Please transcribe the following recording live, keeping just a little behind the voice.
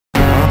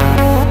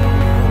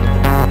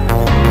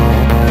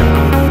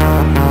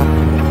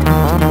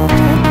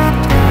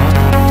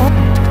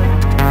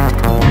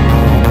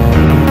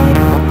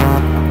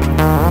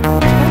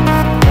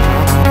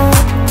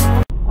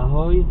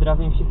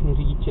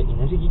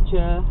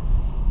týče,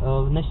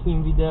 v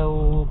dnešním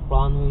videu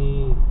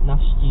plánuji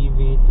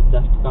navštívit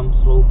Dashcam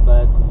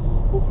sloupek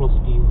v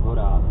Buchlovských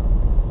horách.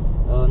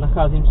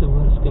 Nacházím se v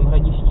Uherském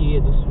Hradišti,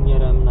 jedu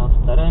směrem na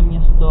Staré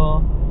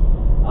Město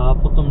a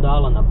potom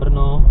dále na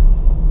Brno.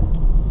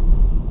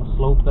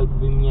 Sloupek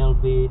by měl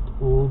být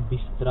u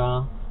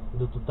bistra,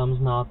 kdo to tam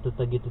znáte,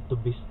 tak je to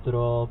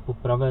bistro po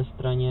pravé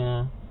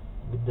straně,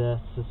 kde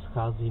se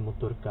schází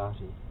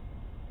motorkáři.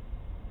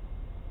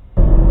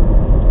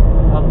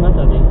 A jsme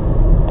tady.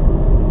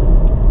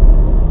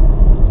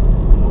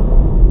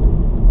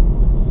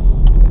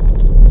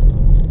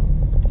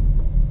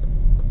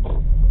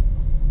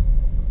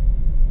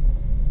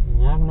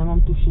 Nějak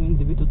nemám tušení,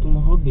 kdyby to tu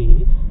mohlo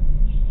být.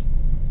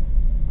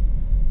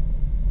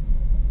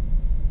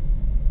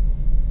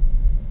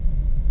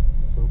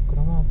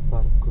 Soukromé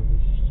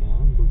parkoviště,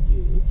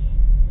 budíš.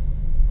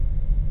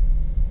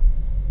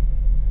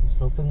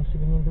 Sloupek musí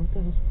být někde u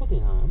té hospody,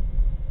 ne?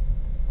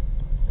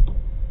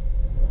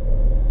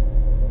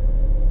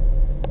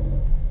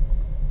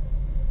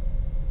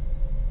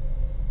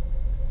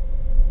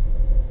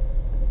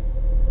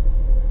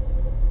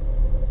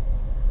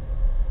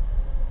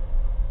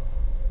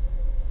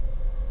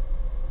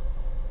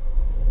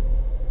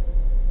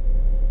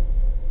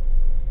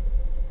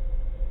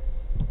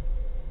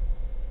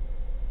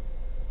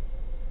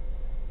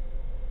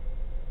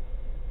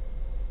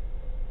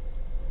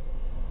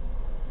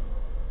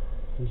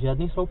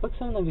 Žádný sloupek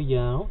jsem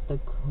neviděl, tak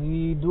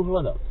ji jdu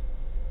hledat.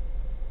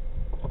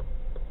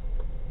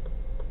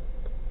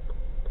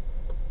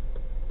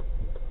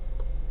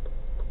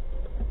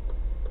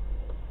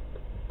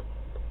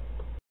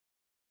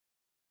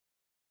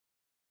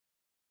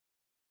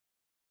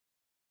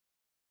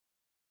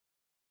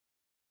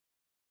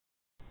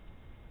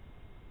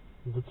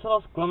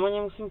 Docela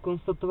zklamaně musím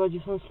konstatovat, že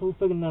jsem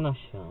sloupek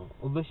nenašel.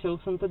 Obešel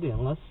jsem tedy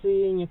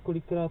lesy,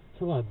 několikrát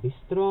celé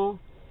bistro.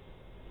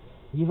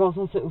 Díval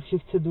jsem se u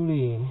všech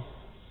cedulí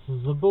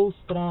z obou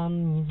stran,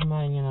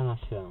 nicméně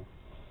nenašel.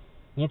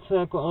 Něco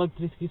jako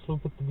elektrický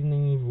sloupek tady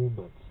není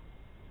vůbec.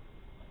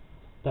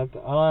 Tak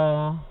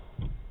ale,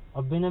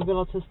 aby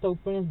nebyla cesta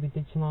úplně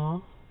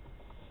zbytečná,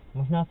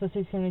 možná jste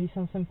si všimli, když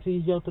jsem sem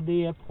přijížděl, tady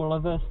je po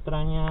levé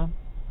straně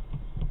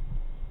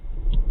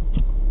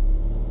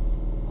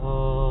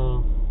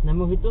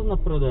nemovitost na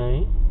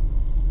prodej.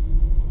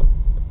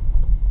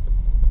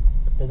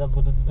 Teda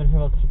budu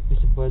dodržovat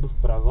předpisy, pojedu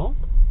vpravo.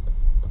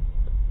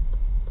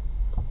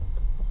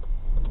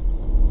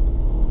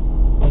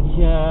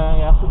 Takže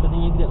já se tady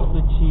někde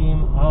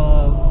otočím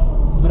a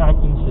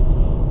vrátím se k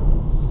ní.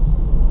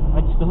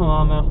 Ať z toho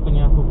máme aspoň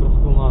nějakou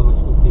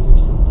prozkoumávačku, když už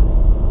jsem tady.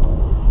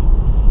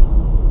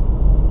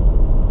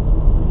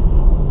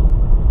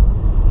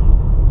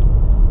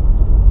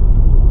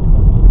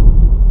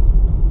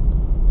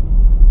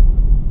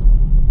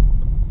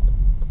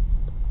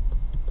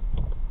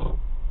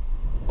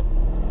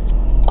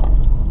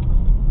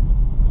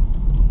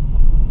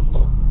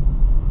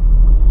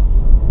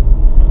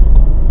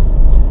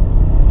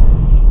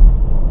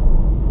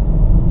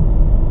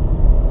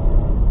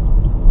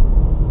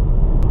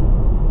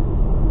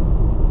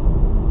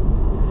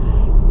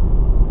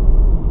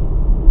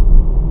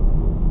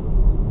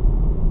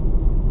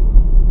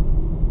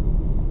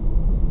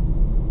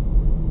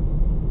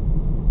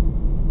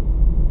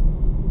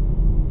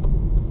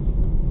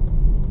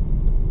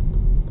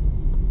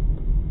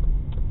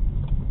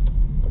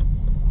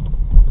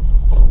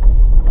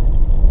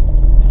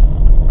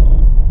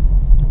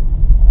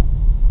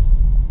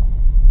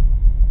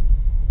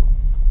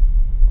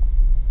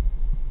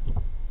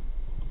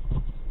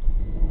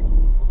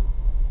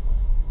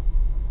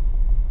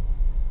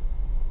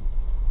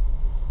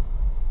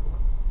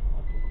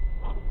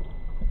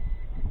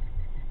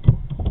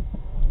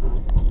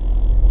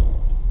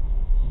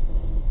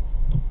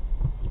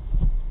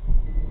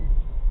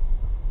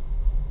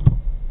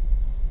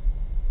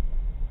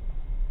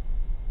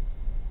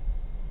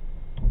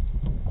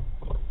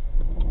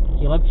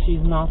 Lepší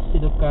z nás si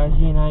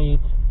dokáží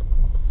najít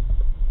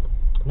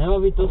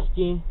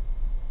nemovitosti,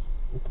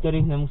 u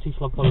kterých nemusí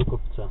šlapat do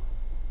kopce.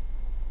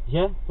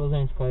 Že?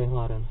 Plzeňská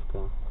jehlárenská.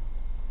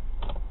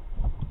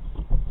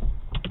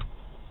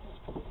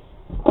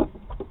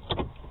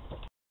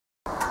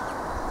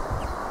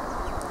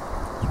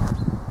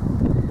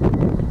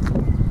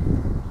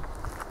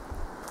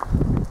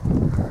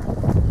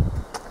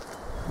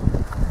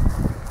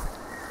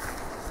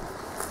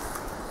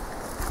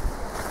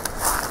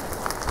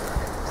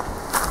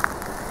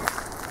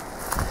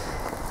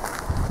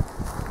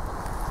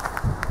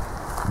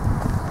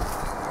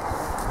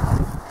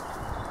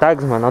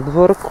 Tak jsme na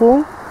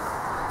dvorku.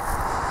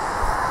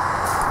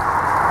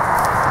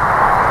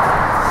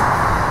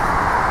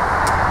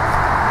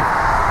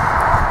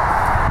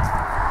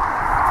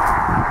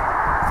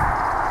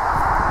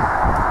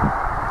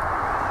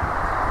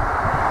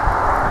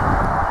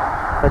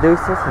 Tady už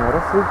se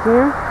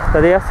nerozsvítím.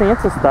 Tady asi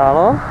něco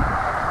stálo.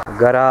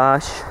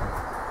 Garáž.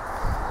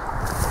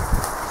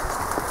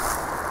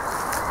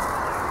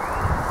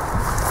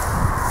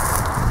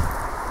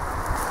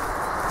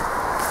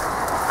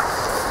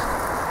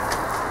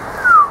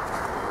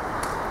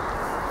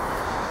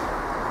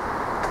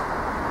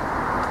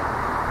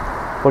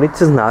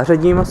 Police s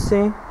nářadím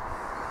asi.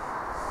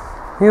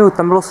 Jo,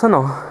 tam bylo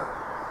seno.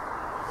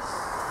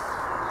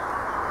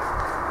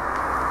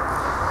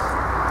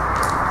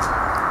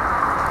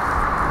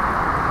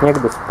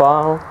 Někdo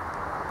spál.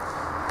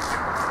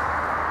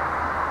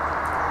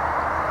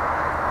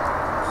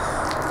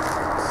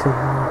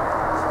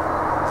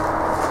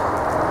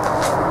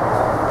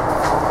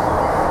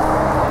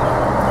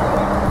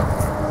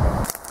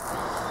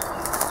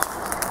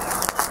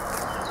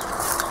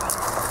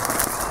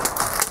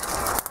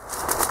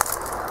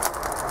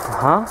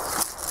 Aha.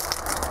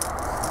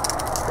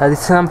 Tady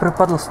se nám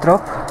propadl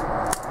strop.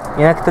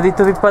 Jinak tady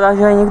to vypadá,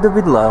 že aj někdo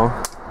bydlel.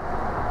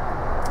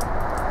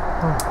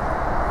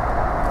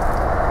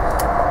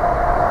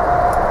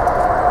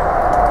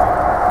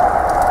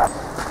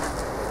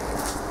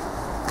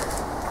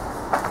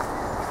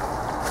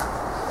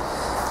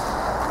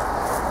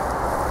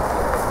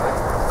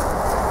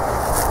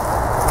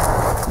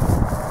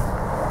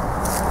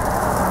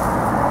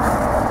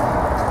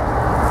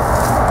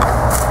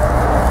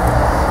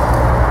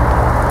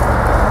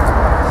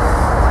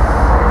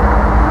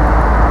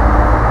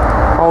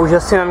 Už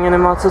asi na mě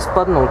nemá co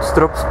spadnout.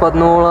 Strop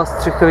spadnul a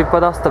střecha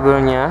vypadá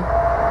stabilně.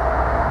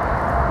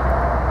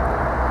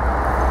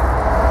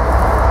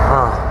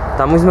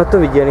 Tam už jsme to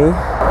viděli.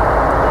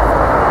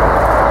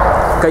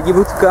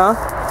 Kadibudka.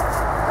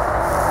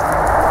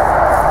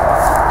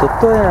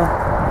 Toto je.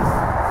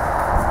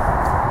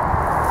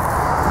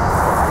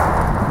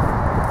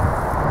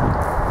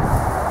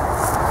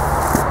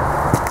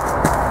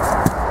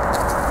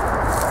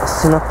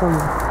 Asi na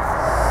tom.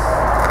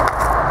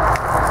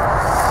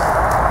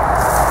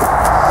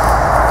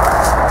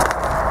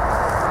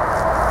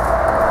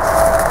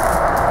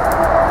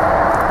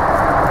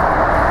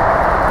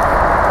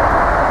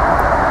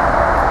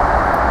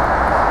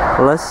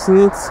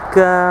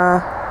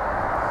 Lesnická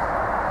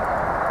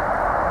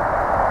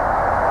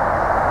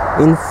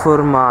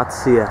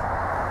informace.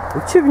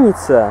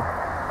 Učebnice.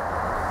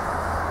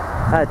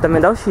 Tam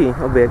je další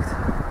objekt.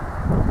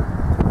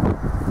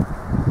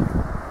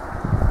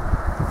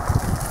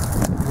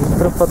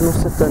 Propadnu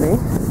se tady?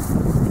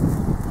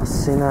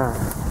 Asi ne.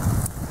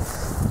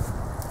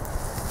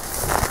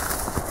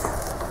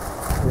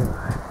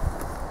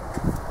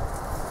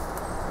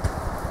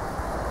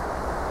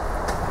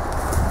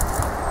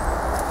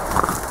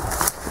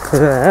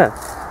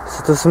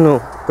 Se to se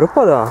mnou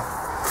propadá.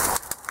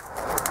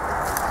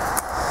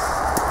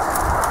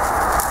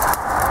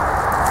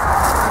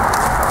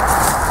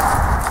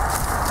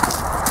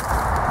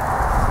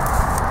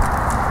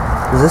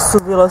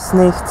 Zesuvy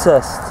lesných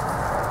cest.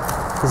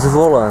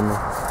 Zvolen.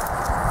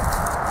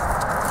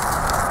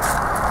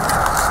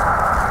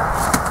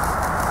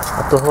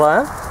 A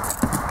tohle?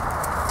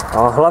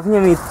 A hlavně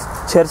mít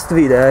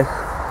čerstvý dech.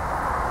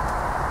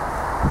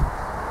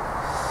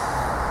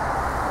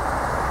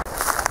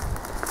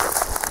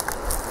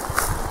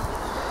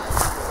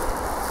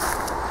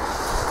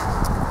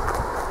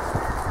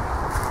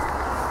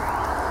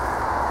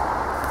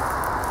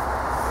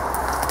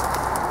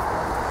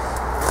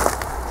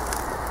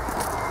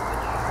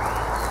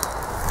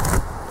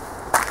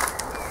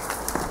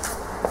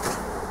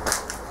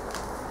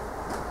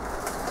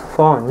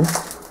 Fajn.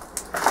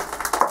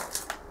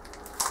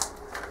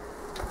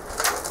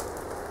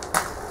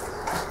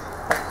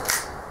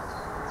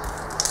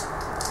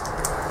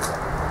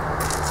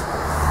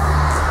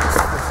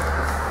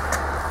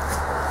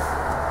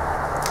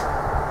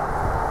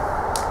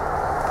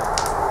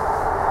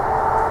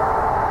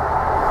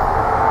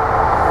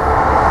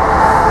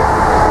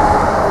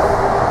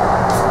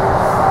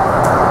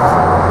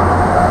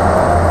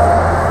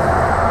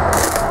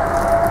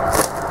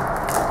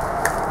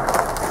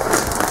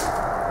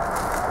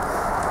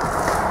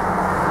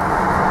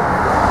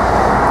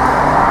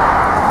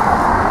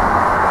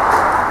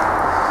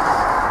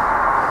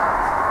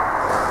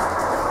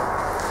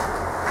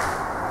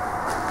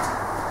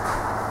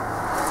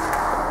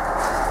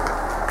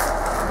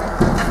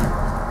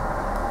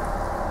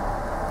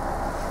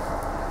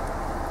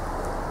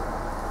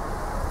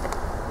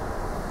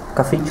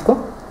 Kafíčko?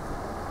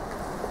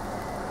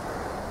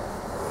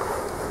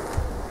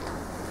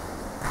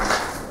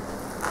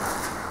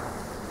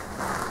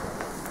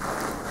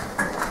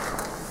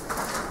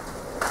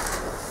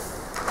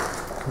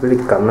 Byly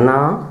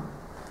kamna.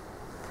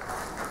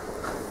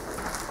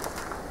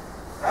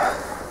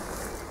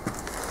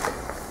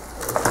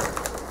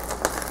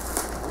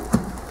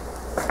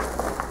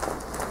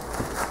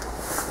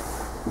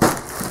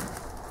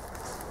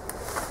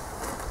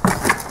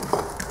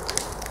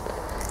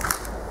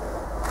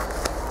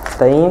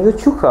 Tady někdo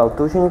čuchal,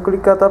 to už je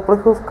několikátá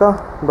plechovka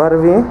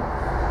barvy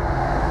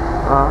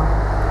a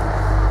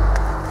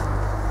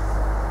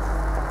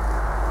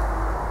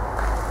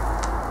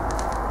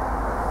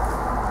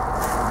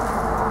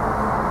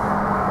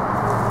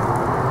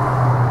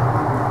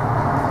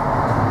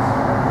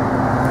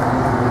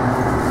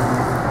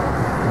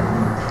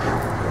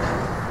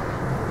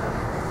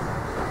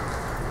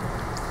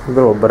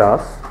byl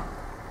obraz.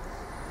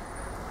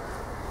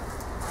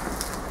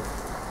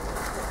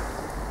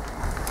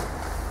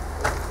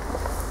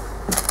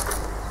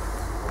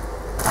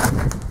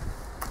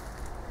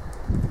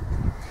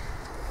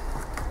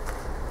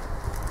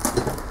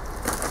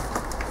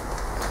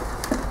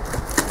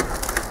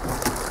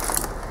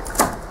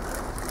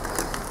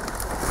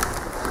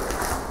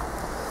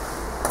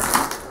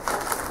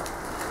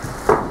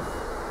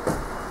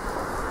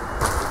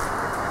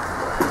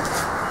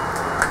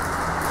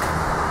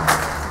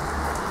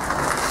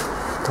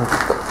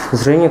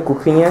 Zřejmě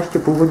kuchyně, ještě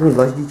původní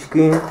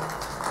dlaždičky.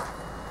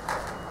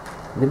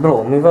 Tady bylo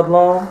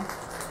umyvadlo.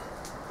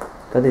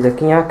 Tady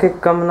taky nějaké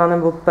kamna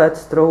nebo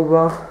pec,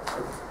 trouba.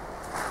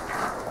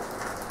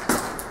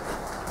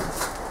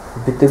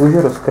 Zbytek už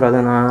je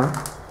rozkradená.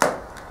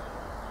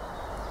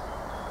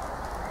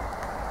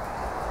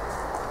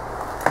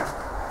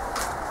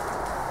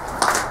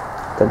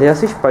 Tady je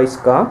asi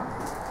špajska.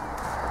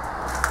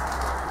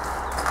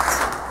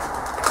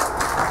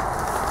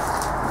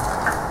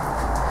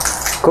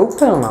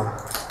 Koupelna.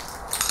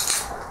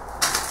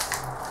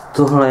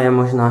 Tohle je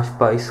možná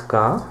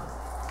špajska.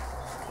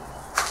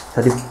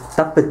 Tady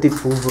tapety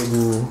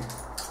původní.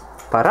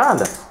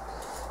 Paráda.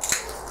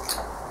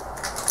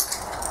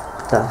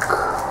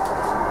 Tak.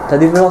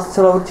 Tady byla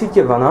zcela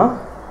určitě vana.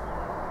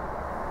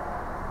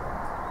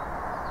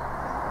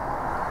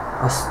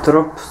 A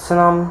strop se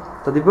nám...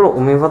 Tady bylo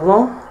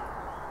umyvadlo.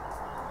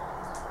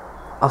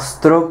 A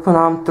strop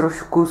nám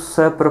trošku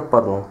se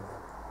propadl.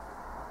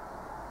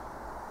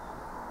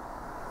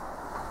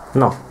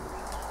 No.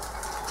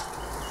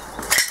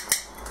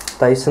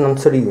 Tady se nám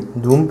celý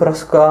dům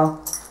praská.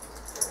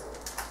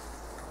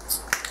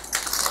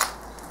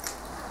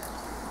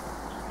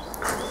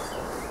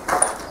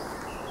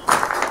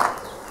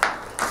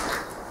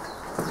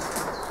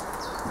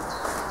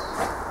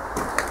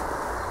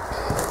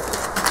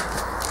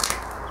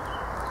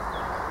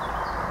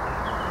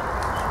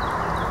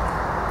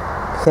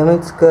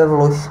 Chemické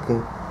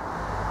vložky.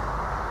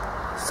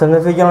 Jsem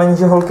nevěděl ani,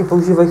 že holky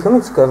používají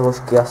chemické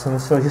vložky. Já jsem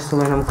myslel, že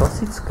jsou jenom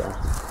klasické.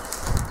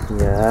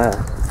 Je.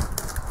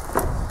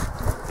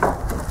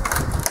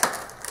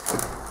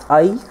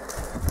 Aj.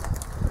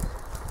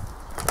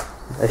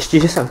 Ještě,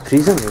 že jsem v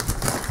přízemí.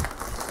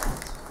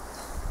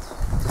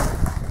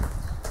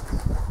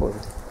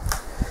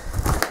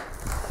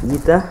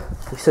 Vidíte?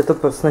 Už se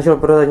to snažil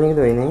prodat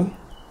někdo jiný.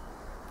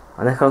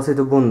 A nechal si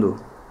tu bundu.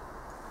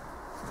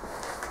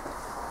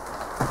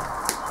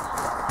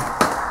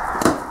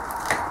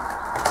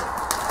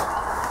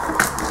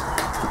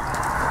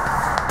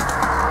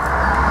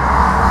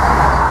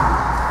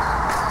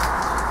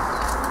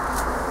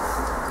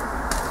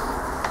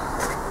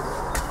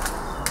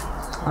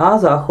 A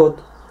záchod.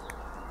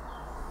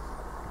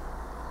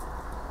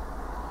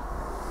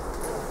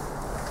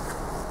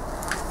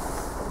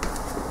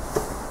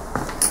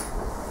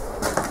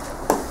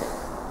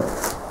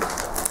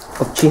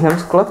 Občíhnem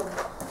sklep.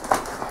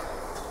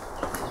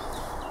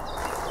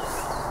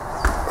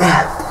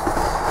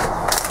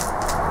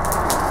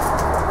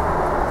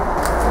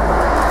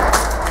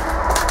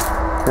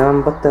 Já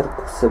mám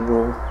baterku s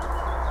sebou.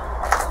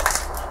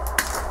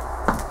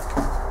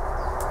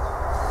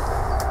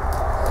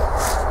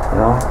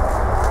 Jo.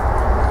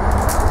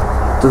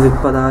 To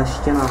vypadá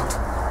ještě na...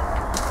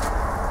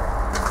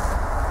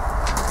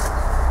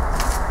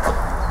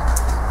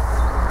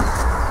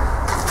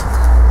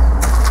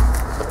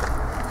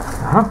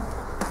 Aha.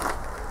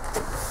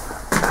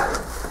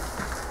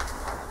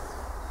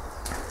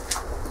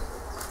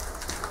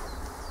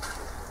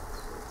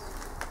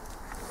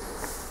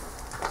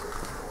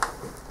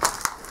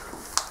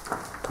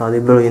 Tady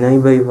byl jiný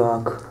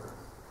bejvák.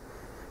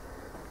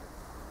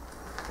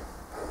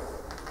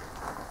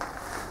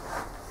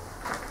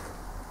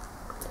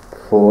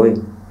 Fuj,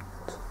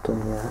 co to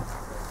je?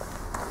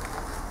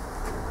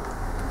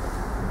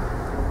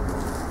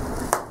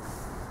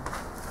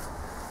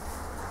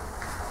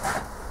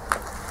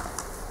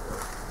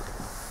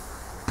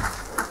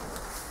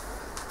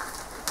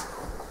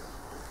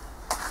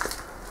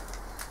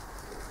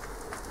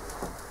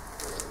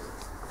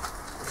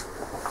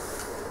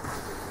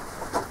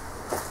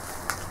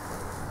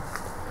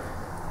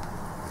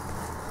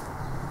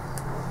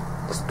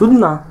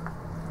 Studna.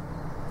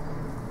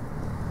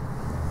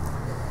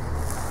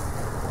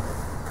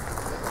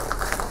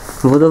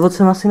 Vodovod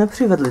jsem asi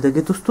nepřivedli, tak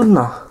je tu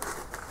studna.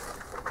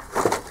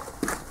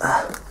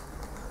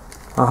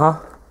 Aha.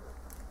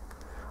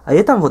 A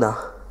je tam voda.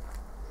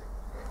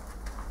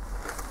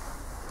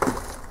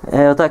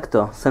 Jo, tak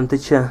to. Sem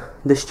teče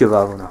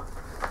dešťová voda.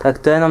 Tak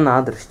to je jenom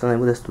nádrž, to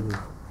nebude studna.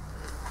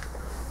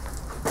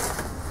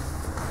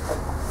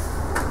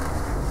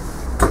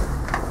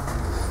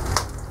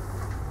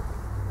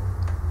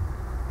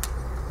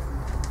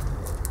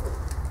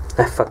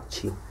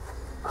 Fakčí.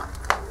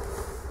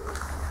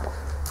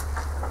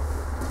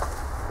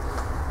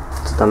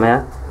 Co tam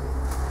je?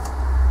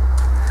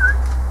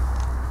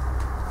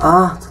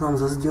 A to nám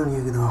zazděl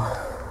někdo.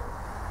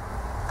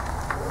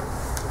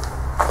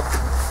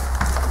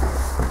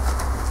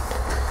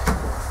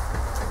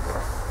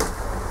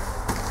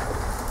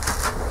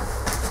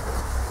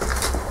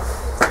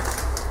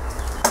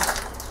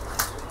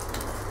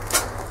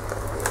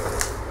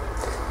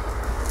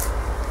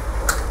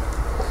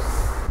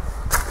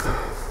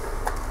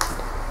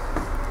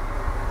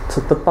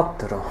 Co to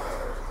patro?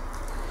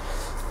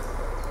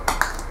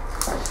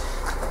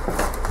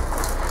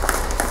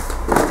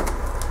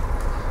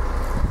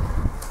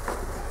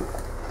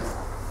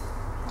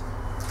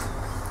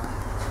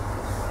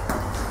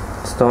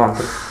 Z toho mám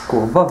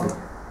trošku obavy.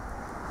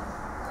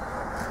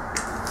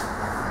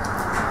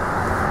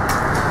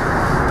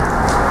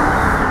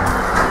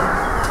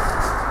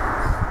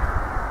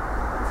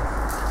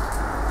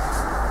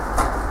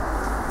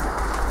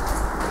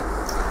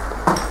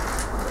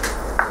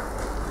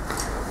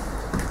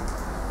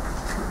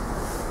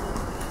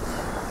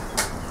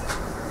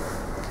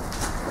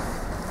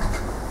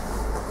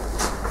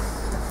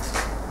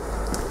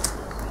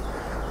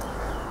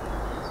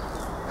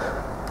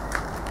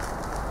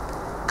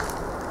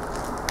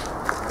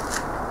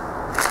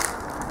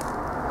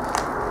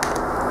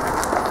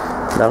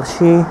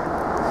 Další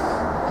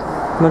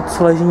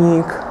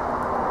nocležník.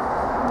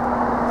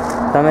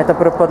 Tam je ta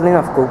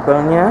propadlina v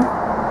koupelně.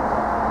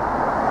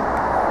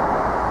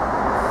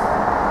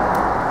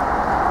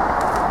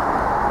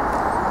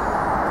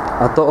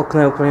 A to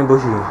okno je úplně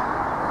boží.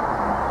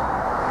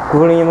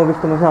 Kvůli němu bych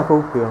to možná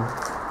koupil.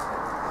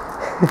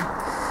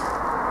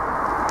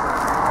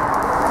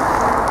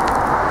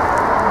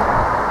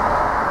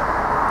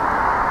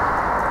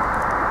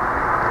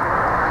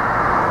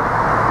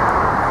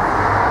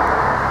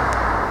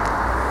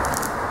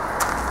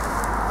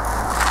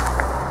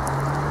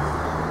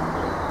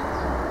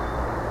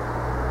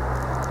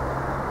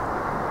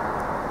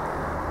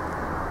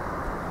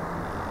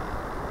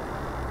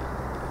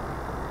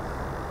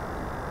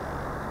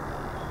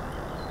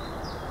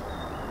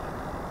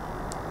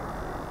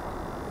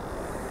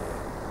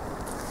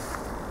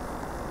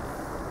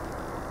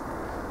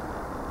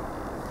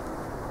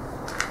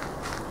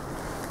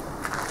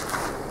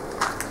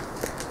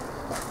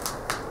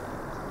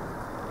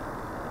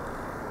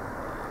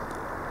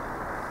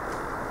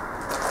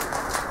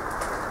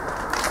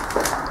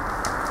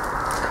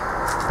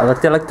 Ale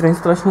ty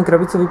elektroinstalační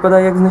krabice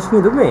vypadají jak z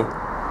dnešní doby.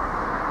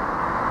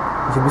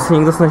 Že by se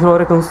někdo snažil o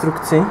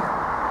rekonstrukci?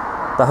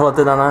 Tahle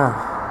teda ne.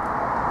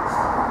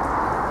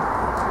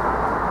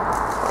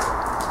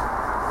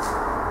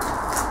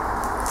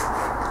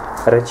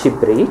 Radši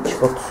pryč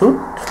odsud.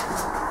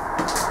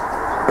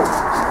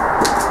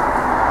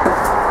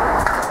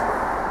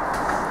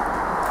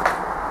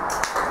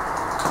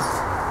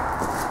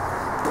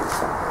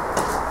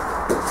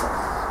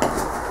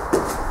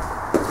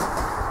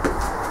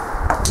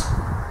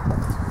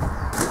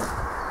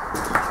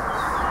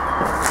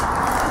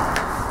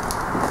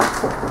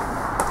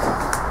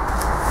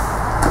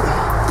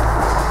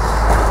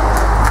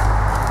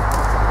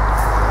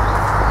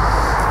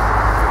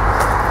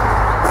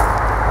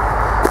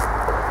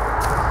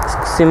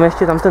 Zkusíme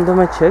ještě tam ten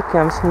domeček,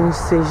 já myslím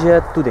si,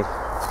 že tudy.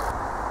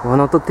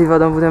 Ono to ty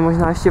vada bude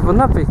možná ještě pod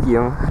napětí,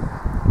 jo.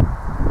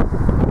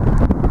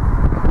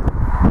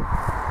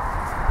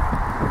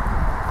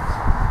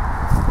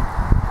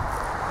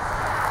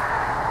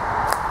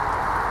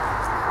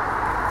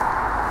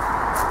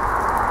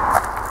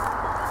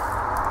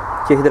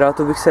 Těch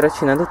drátů bych se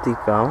radši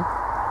nedotýkal.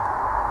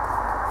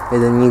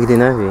 Jeden nikdy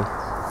neví.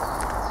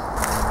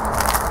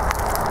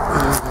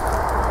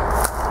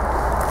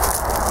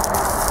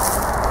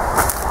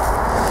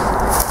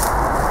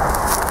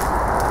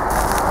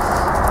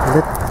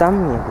 Jde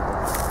tam někde.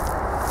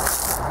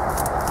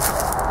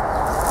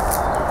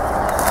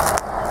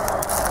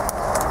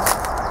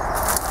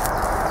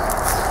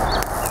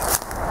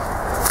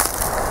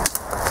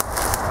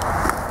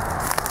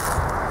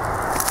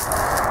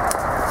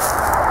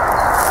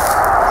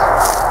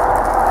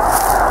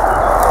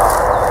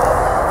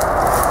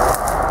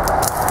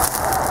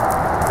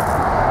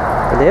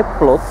 Tady je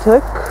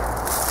plotek.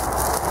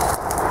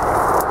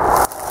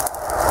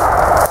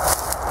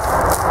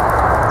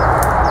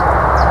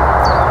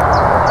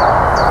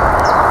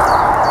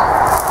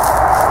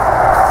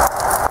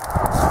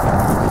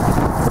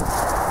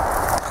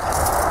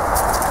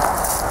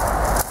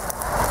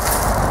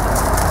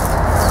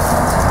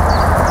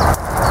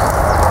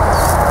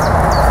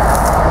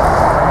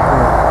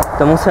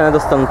 Tomu se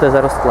nedostanu, to je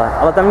zarostlé,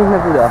 ale tam jich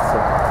nebude asi.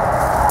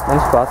 Jdem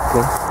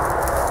zpátky.